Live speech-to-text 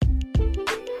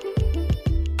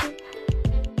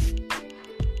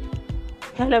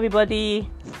Hello, everybody.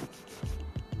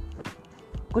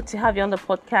 Good to have you on the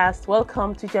podcast.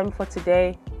 Welcome to Gem for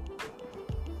Today.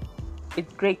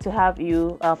 It's great to have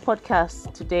you. Our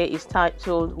podcast today is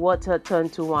titled Water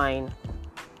Turned to Wine.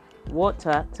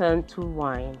 Water Turned to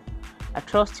Wine. I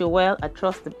trust you're well. I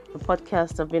trust the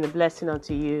podcast has been a blessing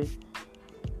unto you.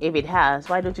 If it has,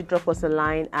 why don't you drop us a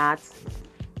line at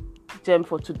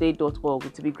gemfortoday.org.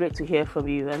 It would be great to hear from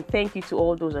you. And thank you to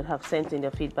all those that have sent in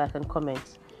their feedback and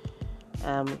comments.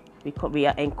 We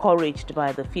are encouraged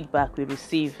by the feedback we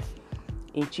receive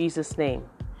in Jesus' name.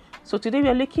 So today we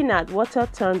are looking at water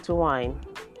turned to wine.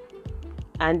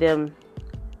 And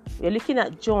we are looking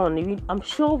at John. I'm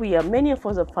sure many of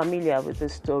us are familiar with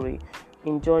this story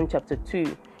in John chapter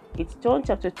 2. It's John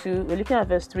chapter 2. We're looking at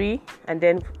verse 3 and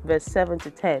then verse 7 to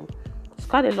 10. It's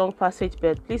quite a long passage,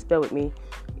 but please bear with me.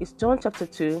 It's John chapter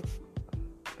 2,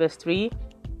 verse 3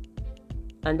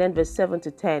 and then verse 7 to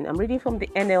 10. I'm reading from the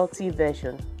NLT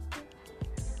version.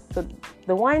 So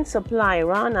the wine supply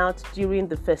ran out during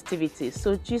the festivities.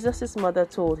 So Jesus' mother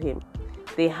told him,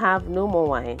 they have no more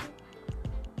wine.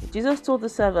 Jesus told the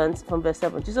servants, from verse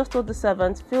 7, Jesus told the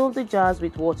servants, fill the jars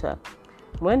with water.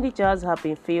 When the jars had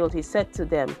been filled, he said to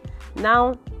them,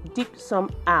 now dip some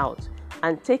out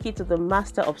and take it to the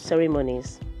master of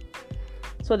ceremonies.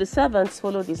 So the servants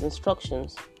followed his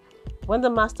instructions. When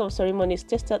the master of ceremonies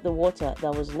tasted the water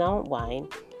that was now wine,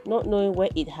 not knowing where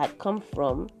it had come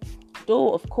from,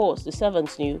 though of course the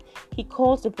servants knew, he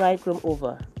called the bridegroom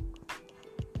over.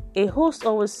 A host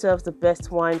always serves the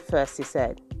best wine first, he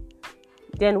said.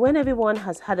 Then when everyone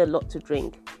has had a lot to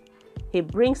drink, he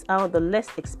brings out the less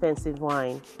expensive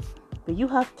wine. But you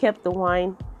have kept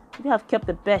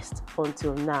the best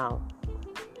until now.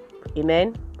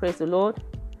 Amen. Praise the Lord.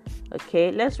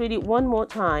 Okay, let's read it one more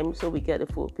time so we get a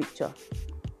full picture.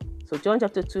 So John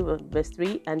chapter 2 verse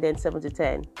 3 and then 7 to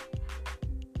 10.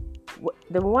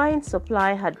 The wine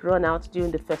supply had run out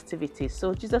during the festivities,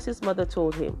 so Jesus' mother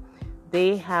told him,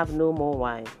 they have no more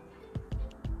wine.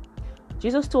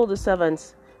 Jesus told the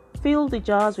servants, fill the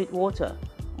jars with water.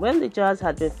 When the jars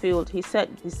had been filled, he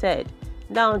said,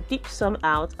 now dip some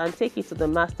out and take it to the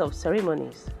master of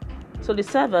ceremonies. So the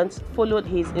servants followed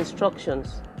his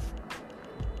instructions.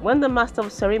 When the master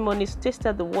of ceremonies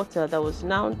tasted the water that was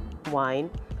now wine,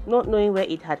 not knowing where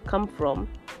it had come from,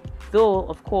 though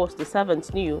of course the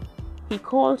servants knew, he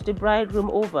called the bridegroom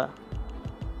over.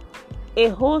 A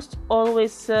host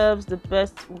always serves the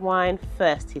best wine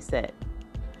first, he said.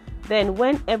 Then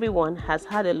when everyone has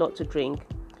had a lot to drink,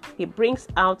 he brings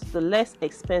out the less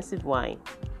expensive wine.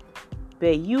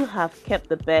 But you have kept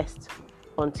the best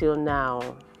until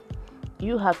now.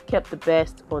 You have kept the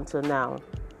best until now.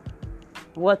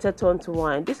 Water turned to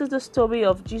wine. This is the story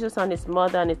of Jesus and his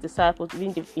mother and his disciples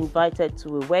being invited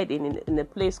to a wedding in a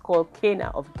place called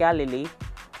Cana of Galilee.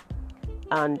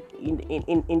 And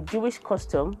in Jewish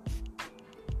custom,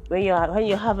 when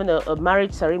you're having a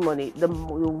marriage ceremony, the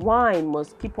wine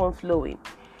must keep on flowing,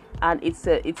 and it's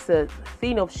a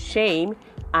thing of shame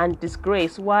and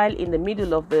disgrace. While in the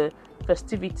middle of the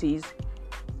festivities,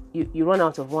 you run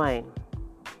out of wine.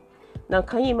 Now,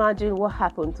 can you imagine what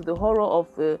happened to the horror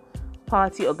of the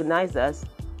party organizers?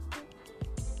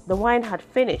 The wine had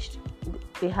finished.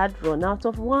 They had run out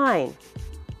of wine.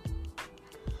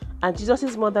 And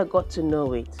Jesus' mother got to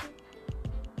know it.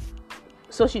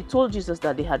 So she told Jesus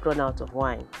that they had run out of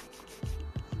wine.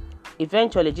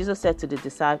 Eventually, Jesus said to the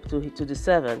disciples, to the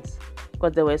servants,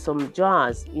 because there were some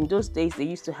jars. In those days, they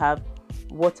used to have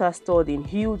water stored in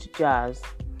huge jars.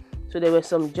 So there were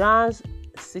some jars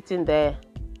sitting there.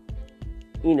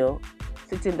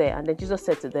 And then Jesus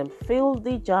said to them, fill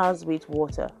the jars with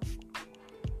water.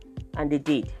 And they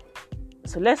did.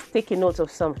 So let's take a note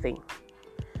of something.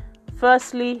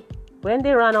 Firstly, when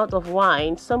they ran out of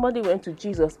wine, somebody went to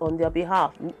Jesus on their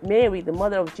behalf. Mary, the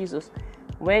mother of Jesus,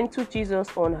 went to Jesus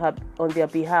on their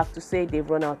behalf to say they've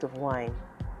run out of wine.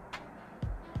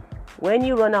 When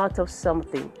you run out of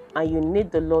something and you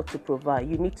need the Lord to provide,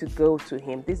 you need to go to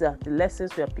him. These are the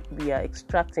lessons we are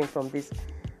extracting from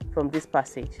this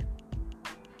passage.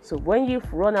 So when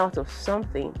you've run out of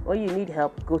something or you need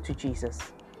help, go to Jesus.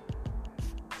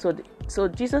 So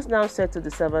Jesus now said to the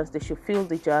servants they should fill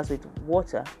the jars with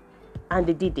water, and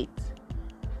they did it.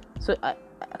 So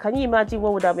can you imagine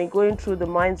what would have been going through the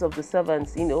minds of the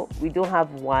servants? We don't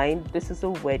have wine. This is a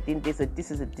wedding. This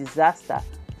is a disaster.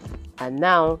 And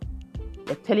now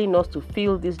they're telling us to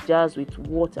fill these jars with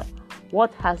water.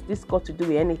 What has this got to do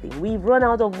with anything? We've run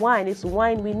out of wine. It's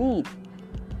wine we need.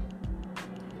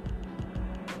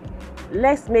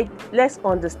 Let's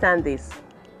understand this.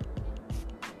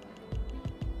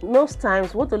 Most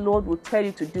times what the Lord will tell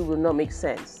you to do will not make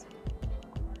sense.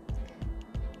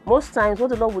 Most times, what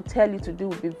the Lord will tell you to do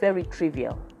will be very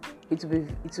trivial. It will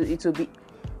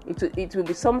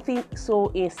be something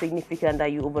so insignificant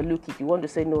that you overlook it. You want to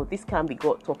say, no, this can't be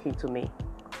God talking to me.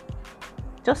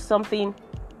 Just something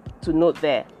to note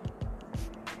there.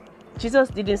 Jesus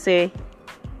didn't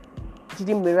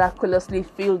miraculously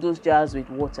fill those jars with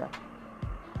water.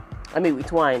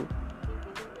 With wine.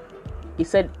 He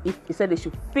said they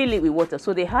should fill it with water.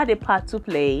 So they had a part to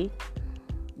play.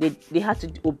 They had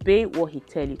to obey what he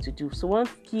tells you to do. So one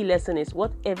key lesson is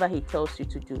whatever he tells you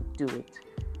to do, do it.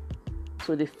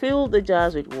 So they filled the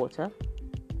jars with water.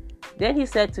 Then he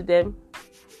said to them,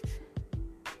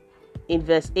 in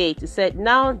verse 8, he said,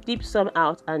 now dip some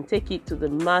out and take it to the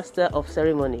master of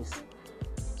ceremonies.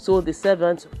 So the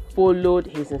servants followed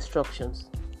his instructions.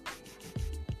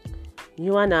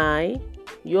 You and I,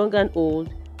 young and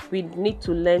old, we need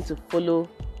to learn to follow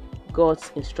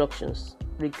God's instructions,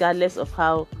 regardless of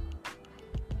how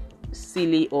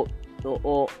silly or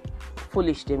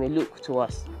foolish they may look to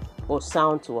us or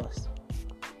sound to us.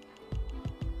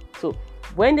 So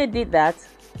when they did that,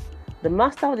 the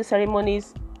master of the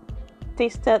ceremonies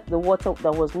tasted the water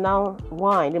that was now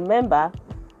wine. Remember,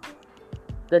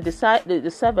 the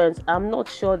servants, I'm not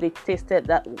sure they tasted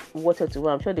that water to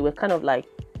wine. I'm sure they were kind of like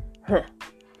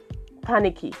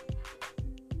panicky.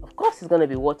 Of course it's going to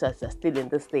be water that's still in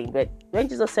this thing. But when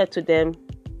Jesus said to them,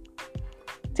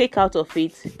 take out of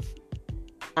it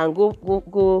and go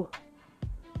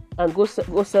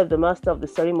serve the master of the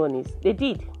ceremonies, they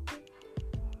did.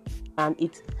 And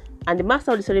the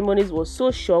master of the ceremonies was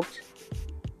so shocked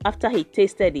after he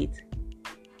tasted it,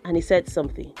 and he said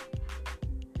something.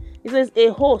 He says, a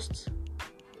host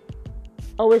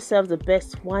always serves the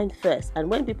best wine first,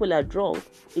 and when people are drunk,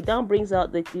 it now brings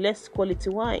out the less quality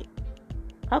wine.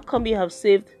 How come you have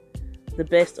saved the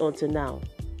best until now?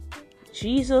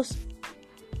 Jesus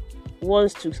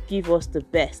wants to give us the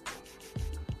best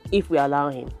if we allow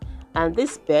him. And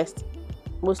this best,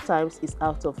 most times, is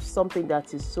out of something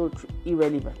that is so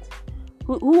irrelevant.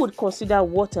 Who would consider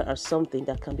water as something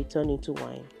that can be turned into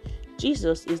wine?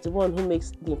 Jesus is the one who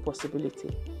makes the impossibility.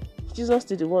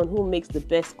 Jesus is the one who makes the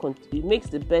best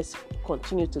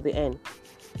continue to the end.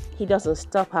 He doesn't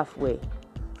stop halfway.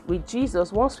 With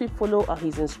Jesus, once we follow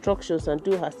his instructions and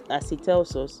do as he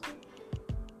tells us,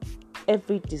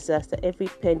 every disaster, every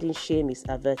pending shame is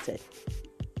averted.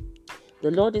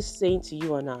 The Lord is saying to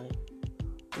you and I,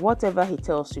 whatever he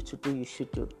tells you to do, you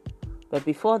should do. But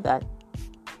before that,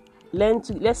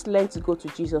 let's learn to go to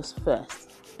Jesus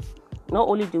first. Not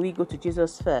only do we go to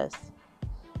Jesus first,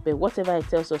 but whatever he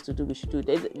tells us to do, we should do.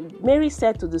 Mary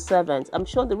said to the servants, I'm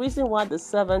sure the reason why the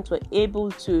servants were able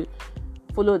to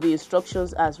follow the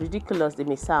instructions, as ridiculous they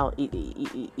may sound,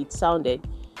 it sounded,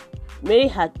 Mary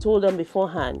had told them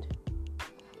beforehand,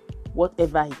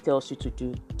 whatever he tells you to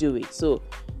do, do it. So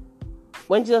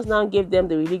when Jesus now gave them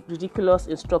the ridiculous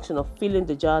instruction of filling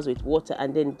the jars with water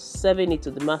and then serving it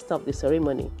to the master of the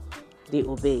ceremony, they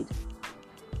obeyed.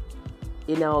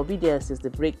 In our obedience is the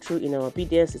breakthrough. In our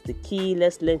obedience is the key.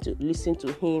 Let's learn to listen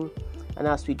to him. And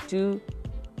as we do,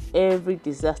 every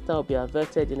disaster will be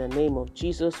averted in the name of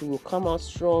Jesus. We will come out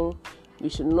strong. We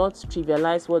should not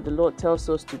trivialize what the Lord tells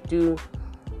us to do.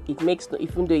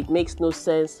 Even though it makes no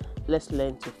sense, let's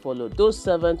learn to follow. Those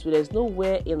servants, there's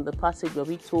nowhere in the passage where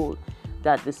we told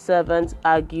that the servants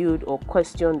argued or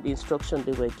questioned the instruction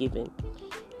they were given.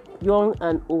 Young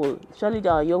and old, surely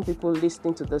there are young people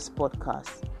listening to this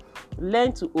podcast.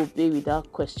 Learn to obey without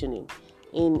questioning.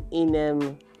 In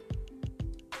the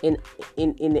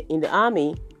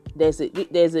army, there's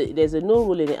a no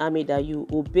rule in the army that you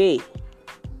obey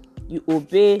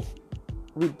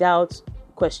without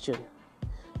question.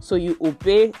 So you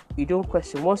obey, you don't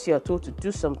question. Once you are told to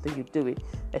do something, you do it.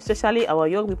 Especially our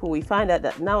young people, we find out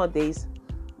that nowadays,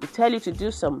 we tell you to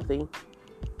do something,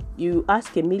 you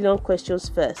ask a million questions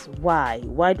first. Why?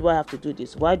 Why do I have to do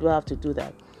this? Why do I have to do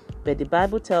that? But the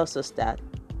Bible tells us that,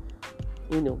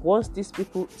 once these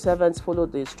servants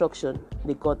followed the instruction,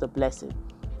 they got the blessing.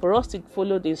 For us to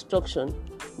follow the instruction,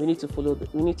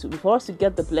 for us to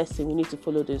get the blessing, we need to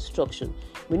follow the instruction.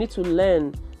 We need to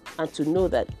learn and to know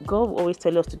that God will always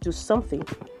tell us to do something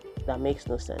that makes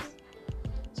no sense.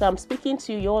 So I'm speaking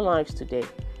to your lives today,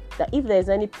 that if there is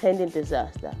any pending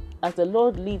disaster, as the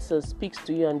Lord leads and speaks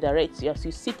to you and directs you, as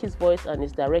you seek his voice and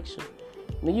his direction,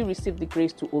 may you receive the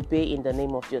grace to obey in the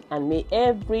name of Jesus. And may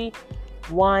every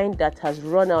wine that has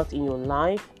run out in your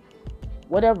life,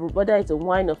 whether it's a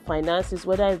wine of finances,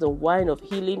 whether it's a wine of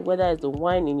healing, whether it's a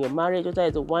wine in your marriage, whether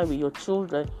it's a wine with your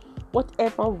children,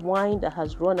 whatever wine that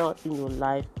has run out in your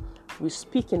life, we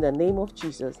speak in the name of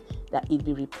Jesus that it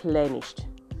be replenished.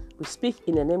 We speak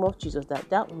in the name of Jesus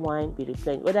that wine be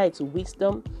replenished, whether it's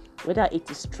wisdom, whether it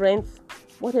is strength,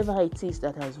 whatever it is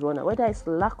that has run out, whether it's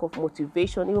lack of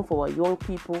motivation, even for our young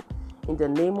people, in the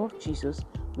name of Jesus,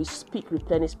 we speak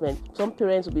replenishment. Some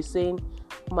parents will be saying,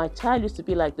 my child used to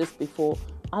be like this before.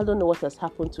 I don't know what has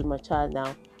happened to my child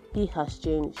now. He has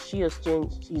changed, she has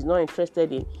changed. He's not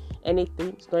interested in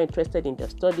anything. He's not interested in their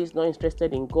studies, not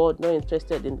interested in God, not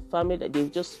interested in the family. That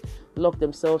they've just locked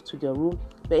themselves to their room.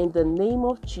 But in the name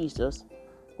of Jesus,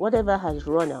 whatever has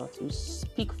run out, we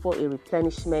speak for a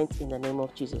replenishment in the name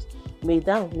of Jesus. May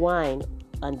that wine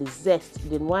and the zest,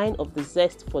 the wine of the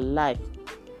zest for life,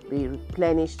 be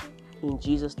replenished in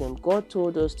Jesus' name. God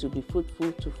told us to be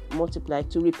fruitful, to multiply,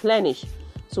 to replenish.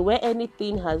 So where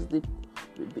anything has been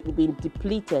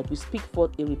depleted, we speak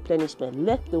for a replenishment.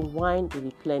 Let the wine be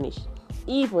replenished,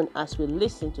 even as we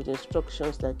listen to the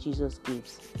instructions that Jesus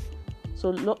gives. So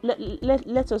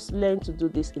let us learn to do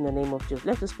this in the name of Jesus.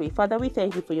 Let us pray. Father, we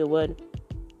thank you for your word,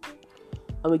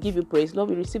 and we give you praise. Lord,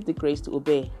 we receive the grace to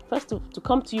obey. First, to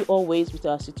come to you always with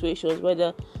our situations,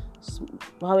 whether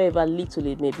however little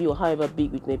it may be or however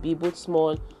big it may be, both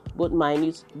small, both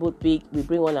minute, both big. We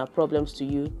bring all our problems to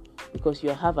you because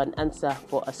you have an answer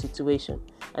for a situation.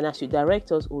 And as you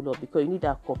direct us, O Lord, because you need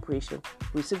our cooperation,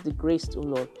 receive the grace, O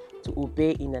Lord, to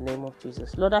obey in the name of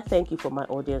Jesus. Lord, I thank you for my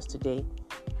audience today.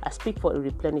 I speak for a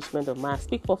replenishment of mind. I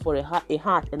speak for a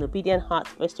heart, an obedient heart,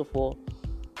 first of all,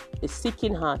 a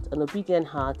seeking heart, an obedient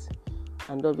heart.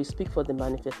 And Lord, we speak for the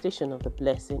manifestation of the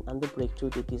blessing and the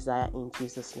breakthrough they desire in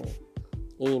Jesus' name.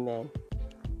 Amen.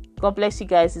 God bless you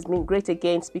guys. It's been great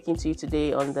again speaking to you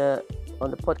today on the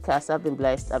podcast. I've been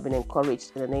blessed. I've been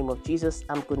encouraged in the name of Jesus.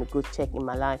 I'm going to go check in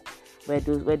my life where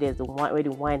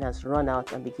the wine has run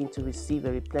out and begin to receive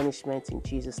a replenishment in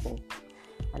Jesus' name.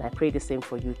 And I pray the same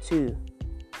for you too.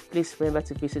 Please remember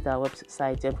to visit our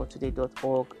website,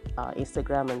 gemfortoday.org, our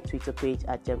Instagram and Twitter page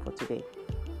at gemfortoday.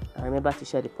 And remember to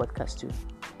share the podcast too.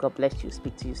 God bless you.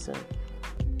 Speak to you soon.